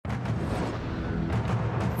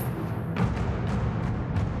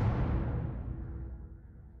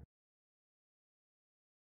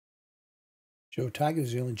Joe Tiger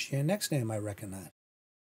is the only GNX name I recognize.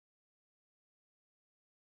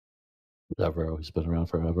 Whatever, he's been around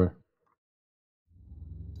forever.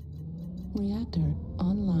 Reactor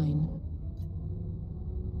online.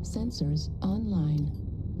 Sensors online.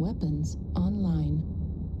 Weapons online.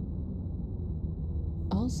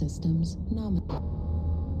 All systems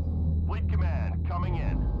nominal. Fleet Command, coming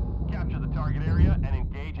in. Capture the target area and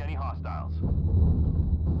engage any hostiles.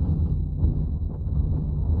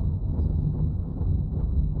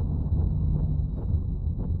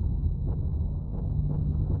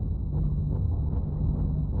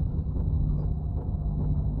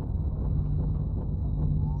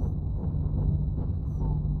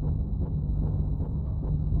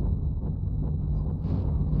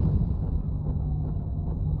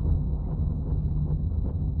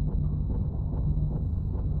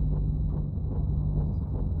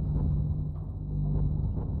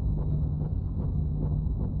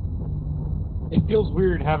 It feels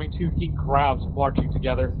weird having two king crabs marching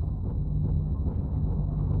together.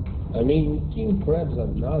 I mean, king crabs are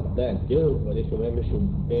not that good, but if you manage to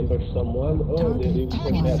ambush someone, oh, they will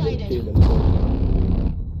have to kill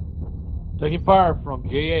themselves. Taking fire from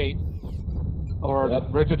J8 or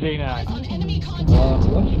Richard J9. On enemy contact.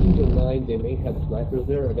 Watch Julian 9, they may have snipers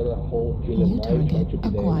there. I'm gonna hold Julian 9, try to be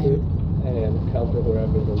acquired and counter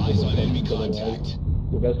whoever is on enemy contact.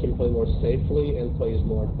 You guys can play more safely and play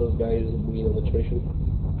smart. Those guys win on attrition.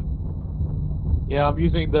 Yeah, I'm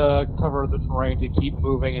using the cover of the terrain to keep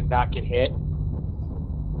moving and not get hit.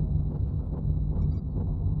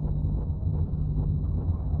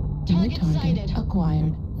 Target sighted.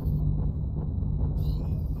 Acquired.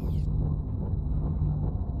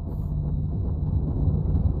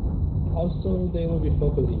 Also, they will be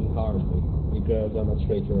focusing hardly because I'm a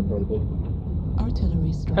traitor apparently.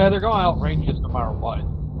 Artillery strike. Yeah, they're going to outrange us no matter what.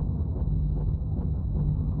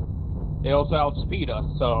 They also outspeed us,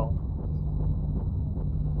 so...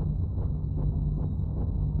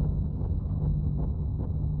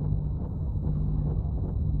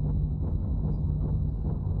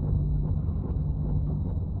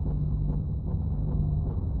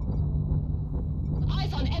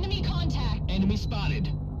 Eyes on enemy contact. Enemy spotted.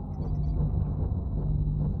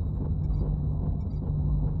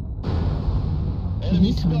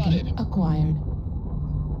 Enemy spotted. Acquired.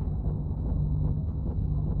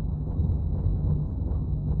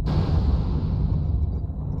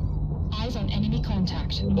 Eyes on enemy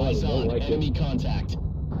contact. Eyes on enemy contact.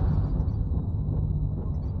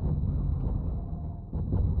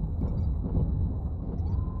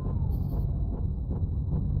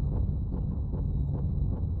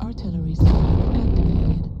 Artillery strike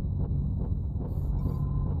activated.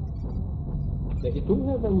 They do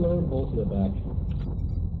have a lone bolt in the back.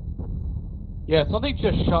 Yeah, something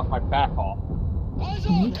just shot my back off. Eyes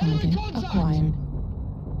on New target acquired.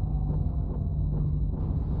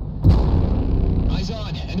 Eyes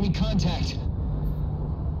on enemy contact.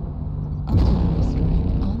 Artillery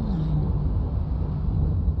strike online.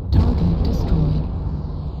 Target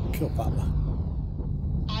destroyed. Kill Papa.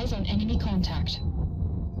 Eyes on enemy contact.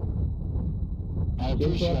 I Give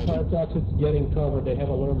appreciate that it. contact, it's getting covered. They have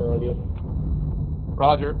a lurmer on you.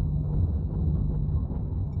 Roger.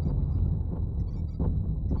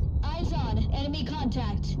 Eyes on enemy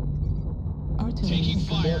contact. Artillery Taking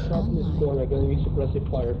fire. They're trapped in this corner. Gonna use suppressive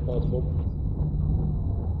fire if possible.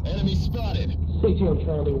 Enemy spotted. City on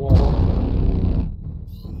Charlie Wall.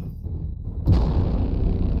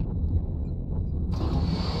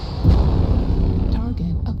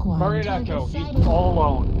 Target acquired. Target Echo, he's all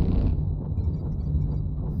alone.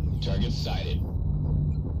 Target sighted.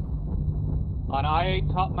 On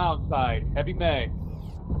I-8 top mountain side, heavy mag.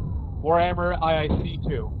 Warhammer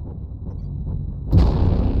IIC-2.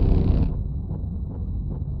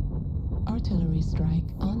 Artillery strike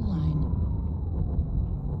online.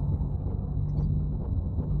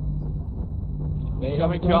 They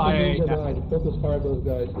Coming have to I-8 now. denied. Focus fire those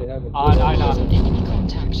guys. They have it. On I-9. Enemy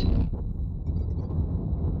contact.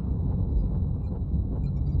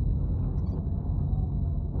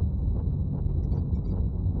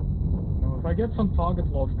 If I get some target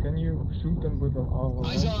loss, can you shoot them with an arrow?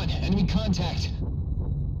 Eyes on enemy contact.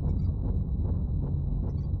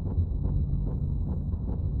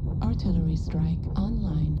 Artillery strike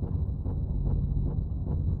online.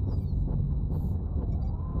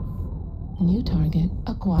 New target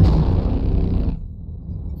acquired.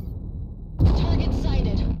 Target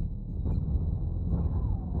sighted.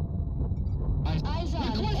 Eyes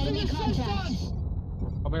on enemy contact.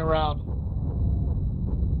 Coming around.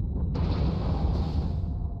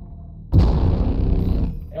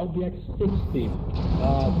 LBX 60.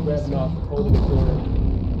 Dreadnought holding the corner.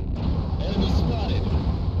 Enemy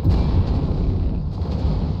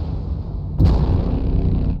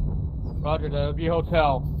Roger, the V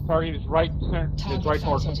Hotel. Target is right center. Is Target right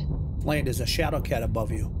north. sighted. Lane, there's a shadow cat above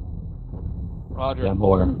you. Roger. Yeah,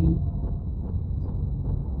 more. New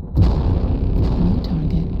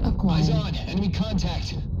target acquired. Eyes on. Enemy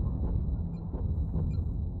contact.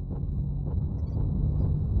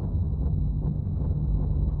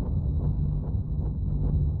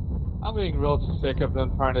 I'm getting real sick of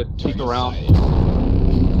them trying to peek Target around. sighted.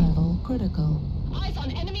 Heat level critical. Eyes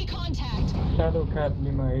on enemy contact. Shadow Cat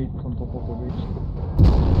Lima 8 on top of the ridge.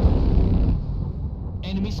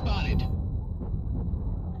 Enemy spotted.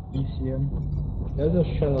 ECM. There's a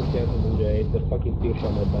shadow cat in the J, the fucking fish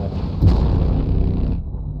on my back.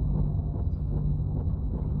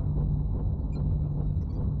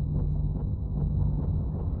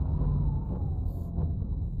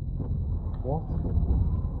 What?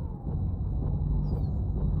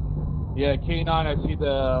 Yeah, K9, I see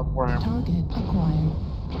the Warhammer. Target acquired.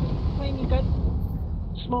 Wayne, you got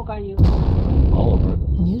smoke on you. All over it.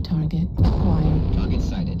 New target acquired. Target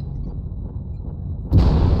sighted.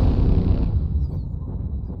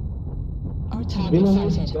 Our Target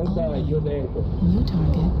target sighted. Don't die, you're the anchor. New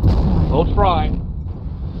target acquired. We'll try.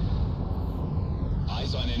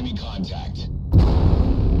 Eyes on enemy contact.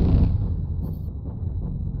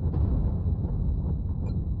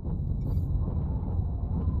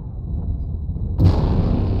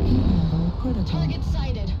 Heat level critical. Target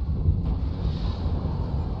sighted.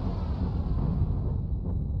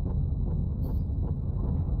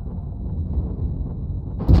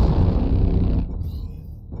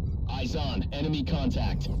 Eyes on. Enemy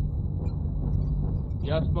contact.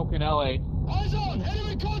 Yeah, smoke in LA. Eyes on.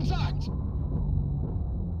 Enemy contact.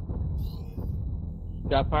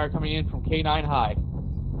 Got fire coming in from K9 high.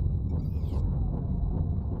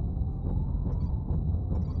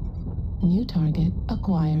 New target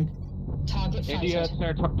acquired. Target India, sighted.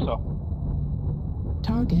 center Tuxo.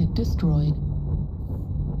 Target destroyed.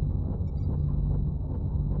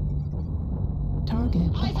 Target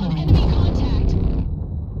Eyes on acquired. enemy contact.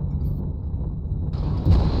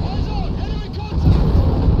 Eyes on. Enemy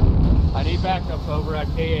contact. I need backup over at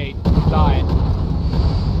K8. Dying.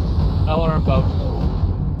 LRM boats.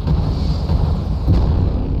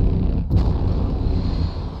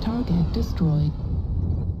 Target destroyed.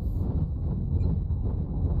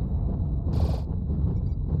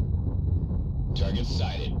 Target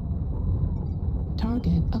sighted.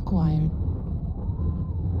 Target acquired.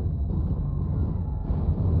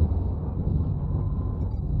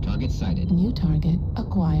 Target sighted. New target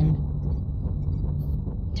acquired.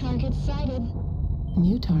 Target sighted.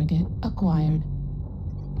 New target acquired.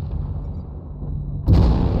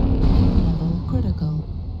 Heat level critical.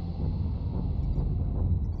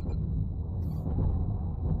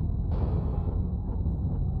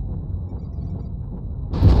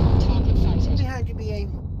 Target sighted. Behind you, BA.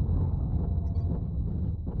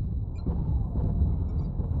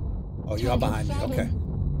 Oh, you're behind me. Okay.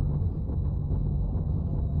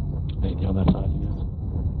 Anything on that side, you guys?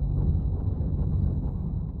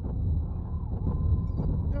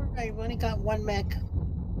 Alright, we only got one mech,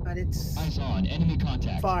 but it's Eyes on. Enemy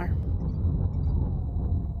contact. far.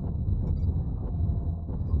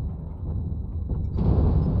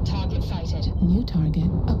 Target sighted. New target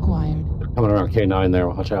acquired. Coming around K9 there,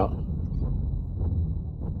 watch out.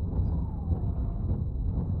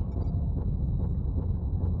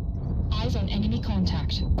 Eyes on enemy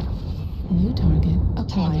contact. New target Target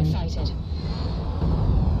acquired. sighted.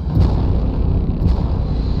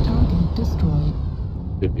 Target destroyed.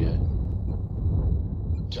 Could be it.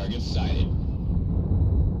 Target sighted.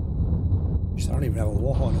 Jeez, I don't even have a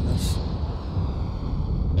warhorn in this.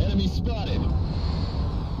 Enemy spotted.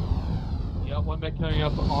 Yeah, one mech coming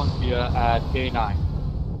up on you at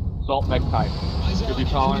K9. Assault mech type. Eyes Should be on.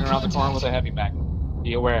 following Enemy around the corner with a contact. heavy mech.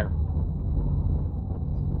 Be aware.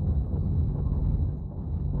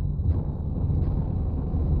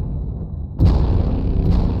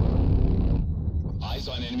 Eyes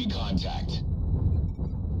on enemy contact.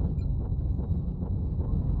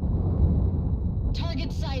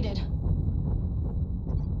 Target sighted.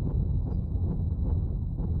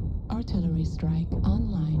 Artillery strike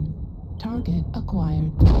online. Target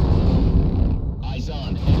acquired. Eyes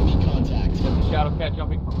on. Enemy contact. There's a Shadow Cat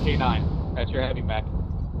jumping from K9. That's your heavy mech.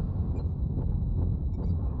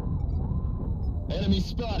 Enemy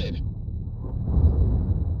spotted.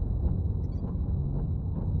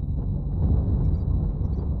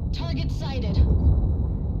 Target sighted.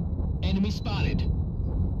 Enemy spotted.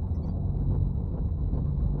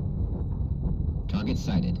 Target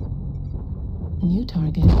sighted. New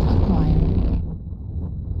target acquired.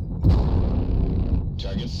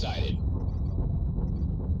 Target sighted.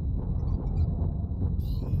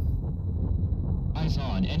 Eyes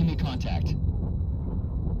on, enemy contact.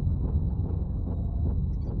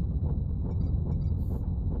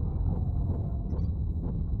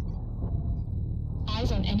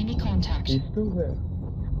 Eyes on enemy contact. He's still there.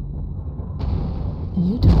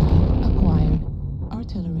 New target acquired.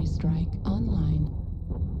 Artillery strike online.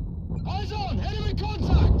 Eyes on, enemy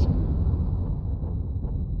contact!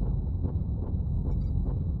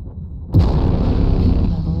 Heat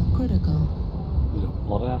level critical. There's a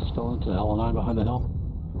blood ass still into L9 behind the hill.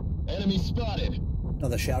 Enemy spotted.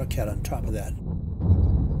 Another shadow cat on top of that.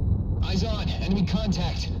 Eyes on, enemy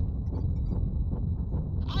contact.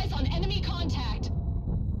 Eyes on enemy contact.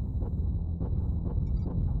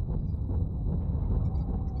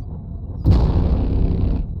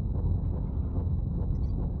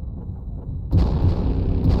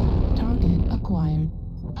 Target acquired.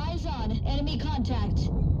 Eyes on enemy contact.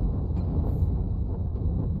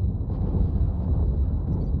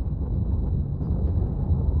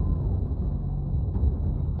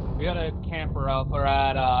 We got a camper out there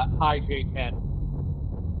at high J10.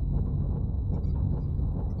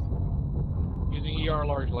 Using ER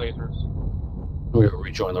large lasers. We're gonna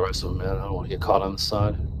rejoin the rest of them, man. I don't want to get caught on the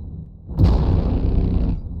side.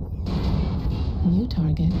 New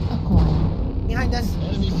target acquired. Behind us.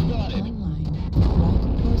 Enemy spotted. Online.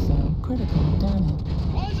 Right torso critical damage.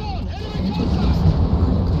 Eyes on, enemy Center contact!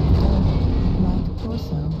 torso critical damage. Right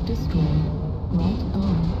torso destroyed. Right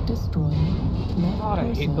arm destroyed. Left God, I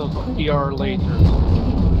hate torso those critical ER lasers. damage.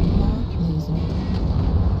 Large laser.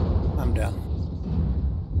 I'm down.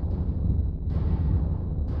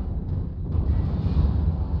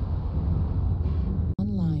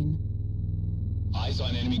 Online. Eyes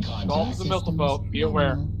on enemy contact. Golf the missile Systems boat, be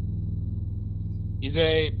aware. normal. He's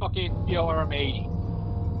a fucking CLRM-80.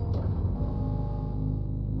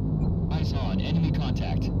 Eyes on, enemy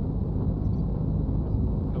contact. So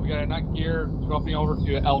we got a night gear dropping over to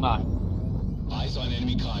L9. Eyes on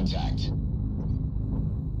enemy contact.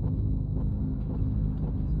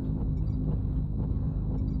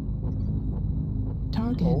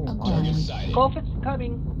 Target Oh, Target acquired. sighted. Golf is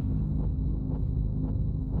coming.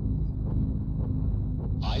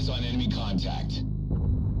 Eyes on enemy contact.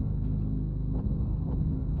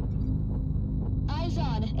 Eyes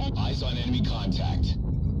on Eyes on enemy contact.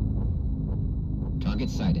 Target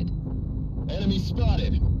sighted. Enemy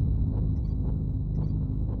spotted.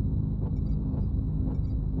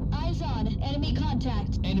 eyes on enemy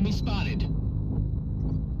contact. Enemy spotted.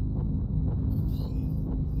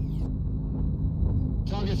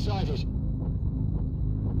 Target sighted.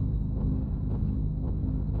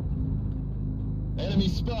 Enemy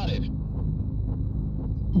spotted.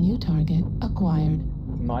 New target acquired.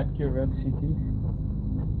 Night gear red CT.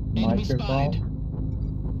 Enemy Night gear spotted. bow.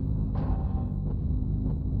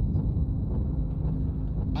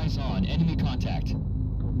 Eyes on. Enemy contact.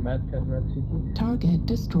 Madcat red CT. Target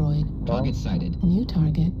destroyed. Target sighted. New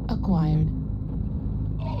target acquired.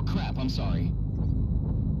 Oh crap, I'm sorry.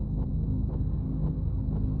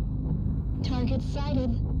 Target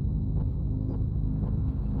sighted.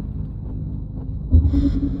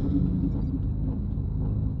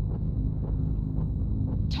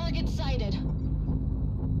 Target sighted.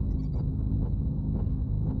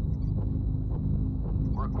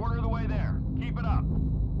 We're a quarter of the way there. Keep it up.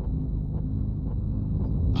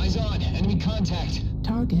 Eyes on. Enemy contact.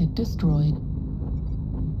 Target destroyed.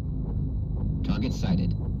 Target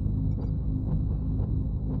sighted.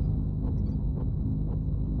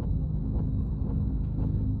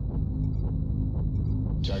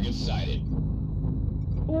 Target sighted.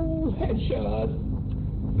 Oh, headshot.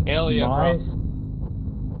 Hell yeah, Nice. bro.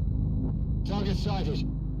 Target sighted.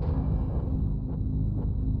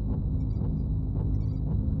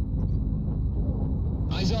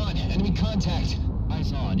 Eyes on. Enemy contact.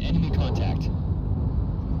 Eyes on. Enemy contact.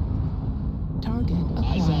 Target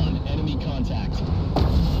Eyes acquired. on. Enemy contact.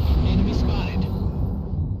 Enemy spotted.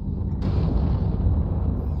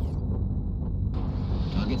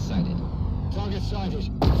 Target sighted. Target sighted.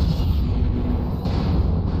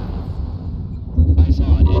 Eyes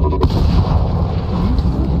on. Enemy contact. New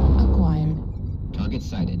target acquired. Target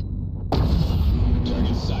sighted.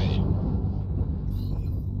 Target sighted.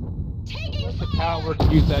 Taking Let the fire. cowards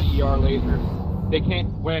use that ER laser. They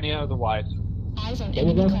can't win any otherwise. Eyes on Can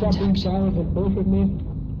you enemy guys stop being contact. silent and push with me?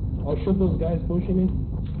 I'll shoot those guys pushing me.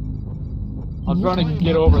 I'm trying to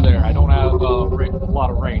get over there. I don't have a lot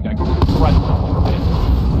of range. I can press them a bit.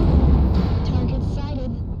 Target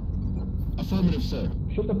sighted. Affirmative, sir.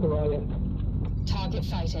 Shoot the pariah. Target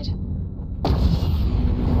sighted.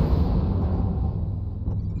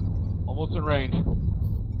 Almost in range.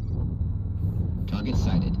 Target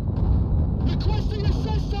sighted. Requesting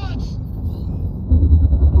assistance!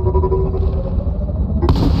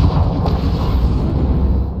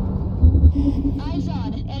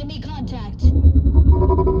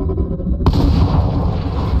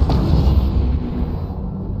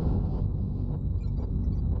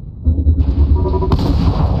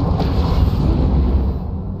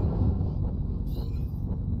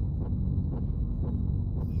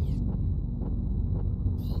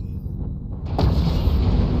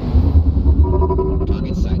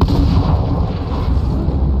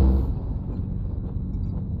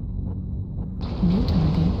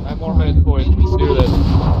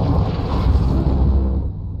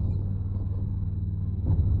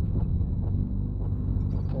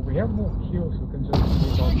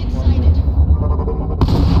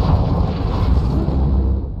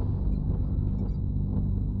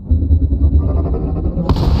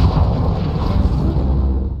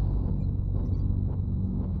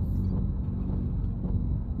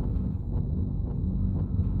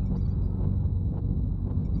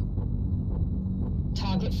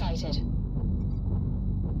 Target sighted.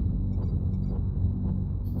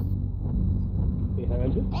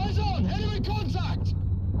 Behind you. Eyes on! Enemy contact!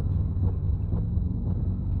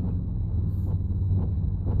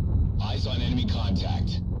 Eyes on enemy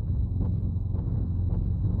contact.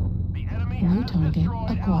 The enemy New has target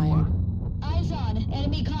destroyed acquired. Alpha. Eyes on.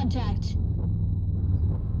 Enemy contact.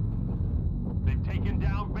 They've taken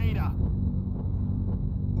down Beta.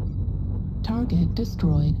 Target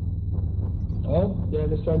destroyed. Oh, they're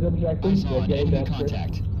destroying the objective. Eyes They're on getting enemy desperate.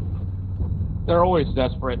 contact. They're always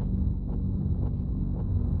desperate.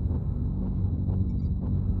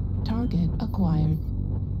 Target acquired.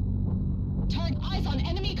 Eyes on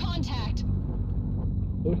enemy contact.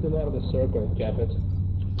 Push them out of the circle and cap it.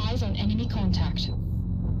 Eyes on enemy contact.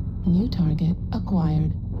 New target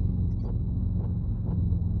acquired.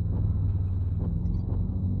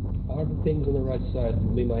 Are the things on the right side?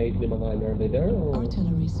 Lima 8, Lima 9, are they there? Or?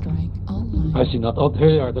 Artillery strike online. I see nothing. Oh,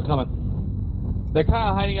 here they are. They're coming. They're kind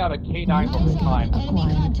of hiding out at K9 New most of the target time. Enemy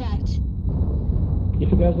acquired. contact. If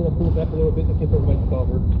you guys want to pull back a little bit, I can provide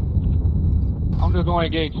cover. I'm just going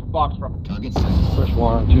to engage box from Target sighted. First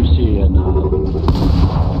war, 2C, and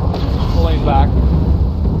pulling back.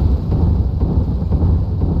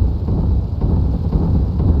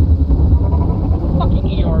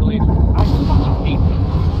 Fucking ER laser. I fucking hate them.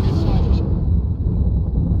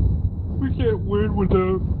 We can't win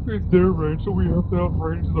without their range, so we have to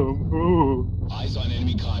outrange them. Oh. Eyes on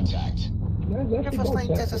enemy contact. Guys, actually Careful, don't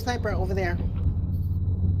there's a sniper over there.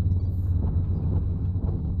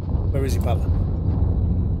 Where is he, Papa?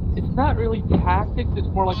 It's not really tactics, it's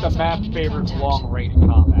more like the map favors long-range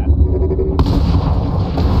combat.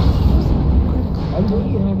 I'm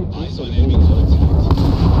really having Eyes on enemy contact.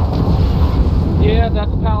 Yeah,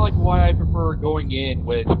 that's kind of like why I prefer going in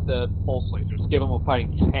with the pulse lasers. Give them a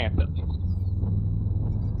fighting chance at least.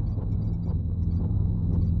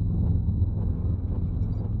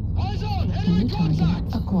 Eyes on New enemy target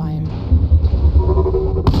contact. acquired.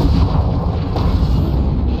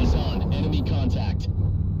 Eyes on enemy contact.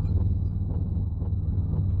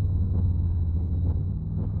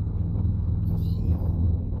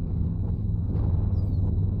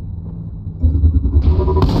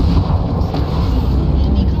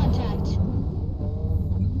 Enemy contact.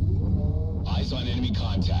 Eyes on enemy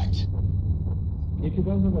contact. If you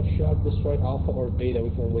guys have a shot, destroy Alpha or Beta, we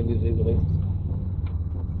can win this easily.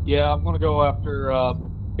 Yeah, I'm gonna go after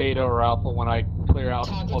Beta or Alpha when I clear out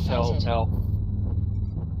Target Hotel. sighted.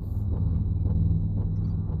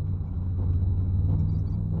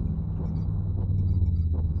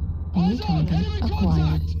 New Eyes on target enemy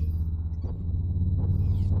acquired. contact.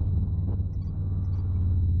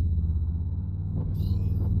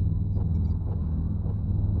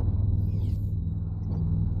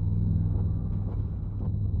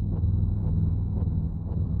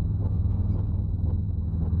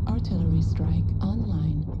 Artillery strike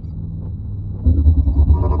online.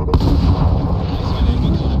 Eyes on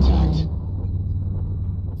enemy contact.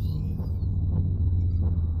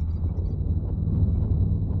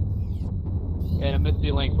 And I missed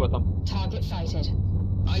the links with them. Target sighted.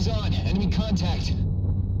 Eyes on enemy contact.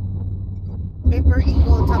 Paper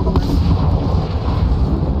Eagle on top of us.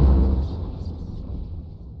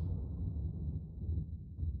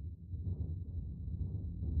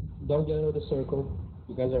 Don't get out of the circle.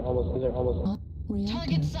 You guys are almost.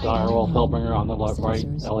 Target sighted. Direwolf Hellbringer on the left, right,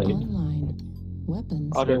 Sensors L8. online.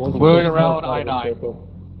 Weapons. Roger. Once you Moving get around outside the I-9.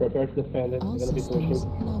 circle, prepare to defend it. All They're gonna be systems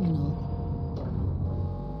pushing. nominal.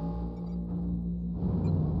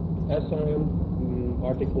 SRM,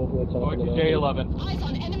 Arctic Wolf, let's Going to open it up. J11. Eyes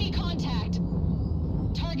on enemy contact.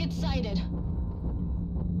 Target sighted.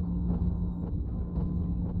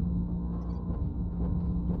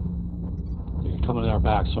 They're coming in our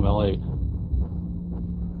backs from L8.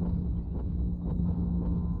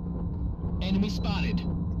 Enemy spotted.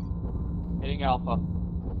 Hitting Alpha.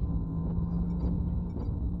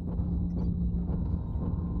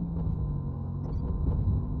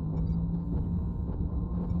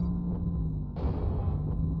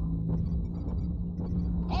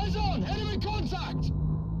 Eyes on enemy contact.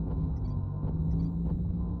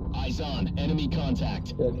 Eyes on enemy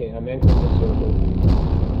contact. Okay, I'm anchoring the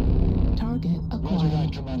circle. Target Roger that,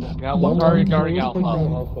 acquired. Commander. Got one target guarding Take Alpha.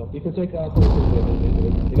 Alpha. You can take Alpha.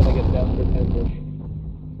 You're gonna get desperate and push.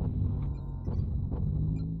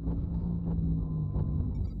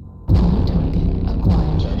 New target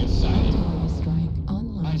acquired. Target sighted. Artillery strike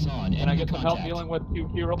online. Eyes on Can I enemy get some help contact. dealing with Q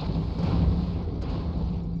Hero?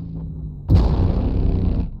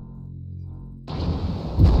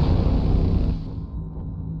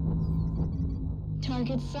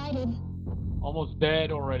 Target sighted. Almost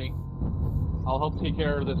dead already. I'll help take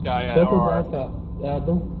care of this guy. Focus Alpha.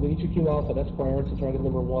 We need to kill Alpha. That's priority target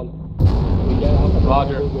number 1. We got Alpha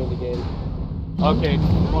Roger. in the game. Okay,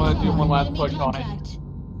 I want to do one last Enemy push on it. contact.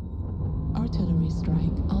 Artillery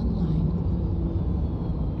strike online.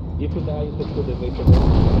 If you die, you secure the victory.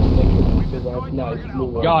 Make sure to survive. Nice,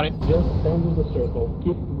 move on. Got it. Just don't lose the circle.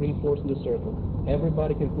 Keep reinforcing the circle.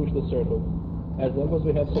 Everybody can push the circle. As long as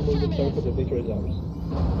we have someone in the circle, the victory is ours.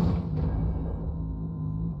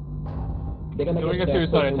 They're gonna Doing get a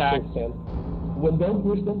suicide attack. When don't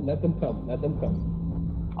push them, let them come. Let them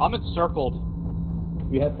come. I'm encircled.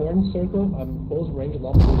 We have formed circle. I'm close range,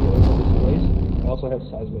 not moving away from this place. I also have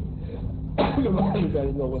seismic. You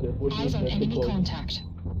guys know when they're pushing. Eyes on enemy contact.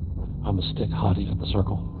 I'm a stick hottie at the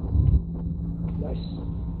circle. Nice.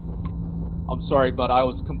 I'm sorry, but I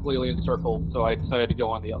was completely encircled, so I decided to go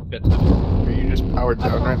on the offensive. Are you just powered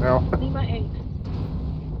down right now? Lima 8.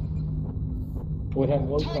 We have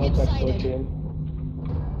one Target contact sighted. push in.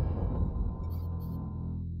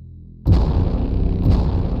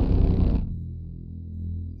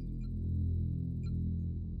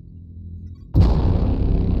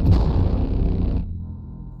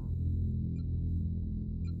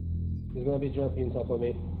 He's gonna be jumping on top of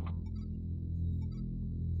me.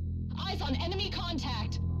 Eyes on enemy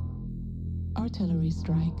contact. Artillery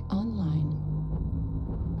strike online.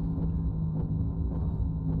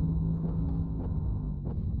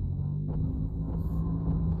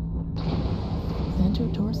 Center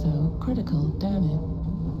torso critical damage.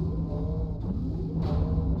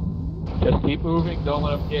 Just keep moving, don't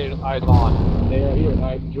let them get eyes on. They are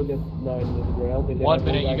here. Julius 9 on the ground. And they 1 have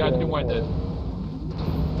minute, guy you guys here can on win the this. floor.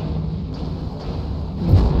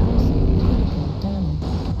 Critical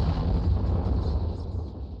damage.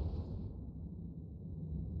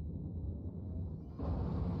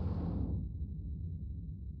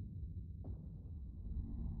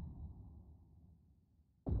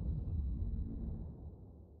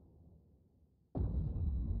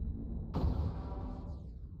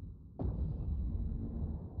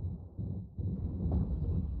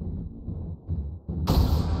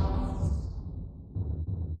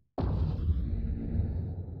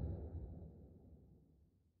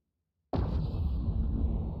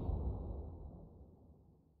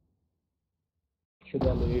 Shoot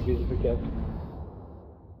down the UAVs if we can.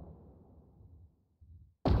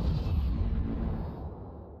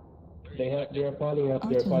 They're piling up.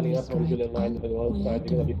 They're piling up on Julius 9 on the one side.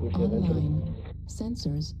 They're gonna be pushing eventually. Online.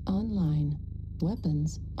 Sensors online.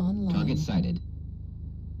 Weapons online. Target sighted.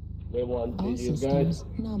 We won. All GG's, guys.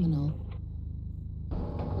 systems nominal.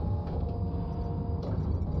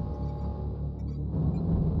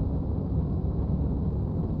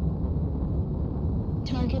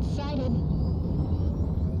 Target sighted.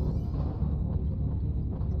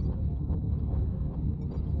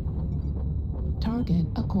 Target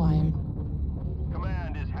acquired.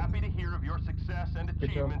 Command is happy to hear of your success and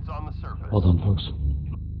achievements on the surface. Well done, folks.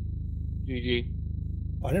 GG.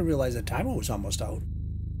 I didn't realize the timer was almost out.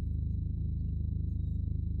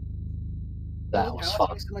 That was That fun.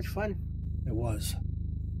 was so much fun. It was.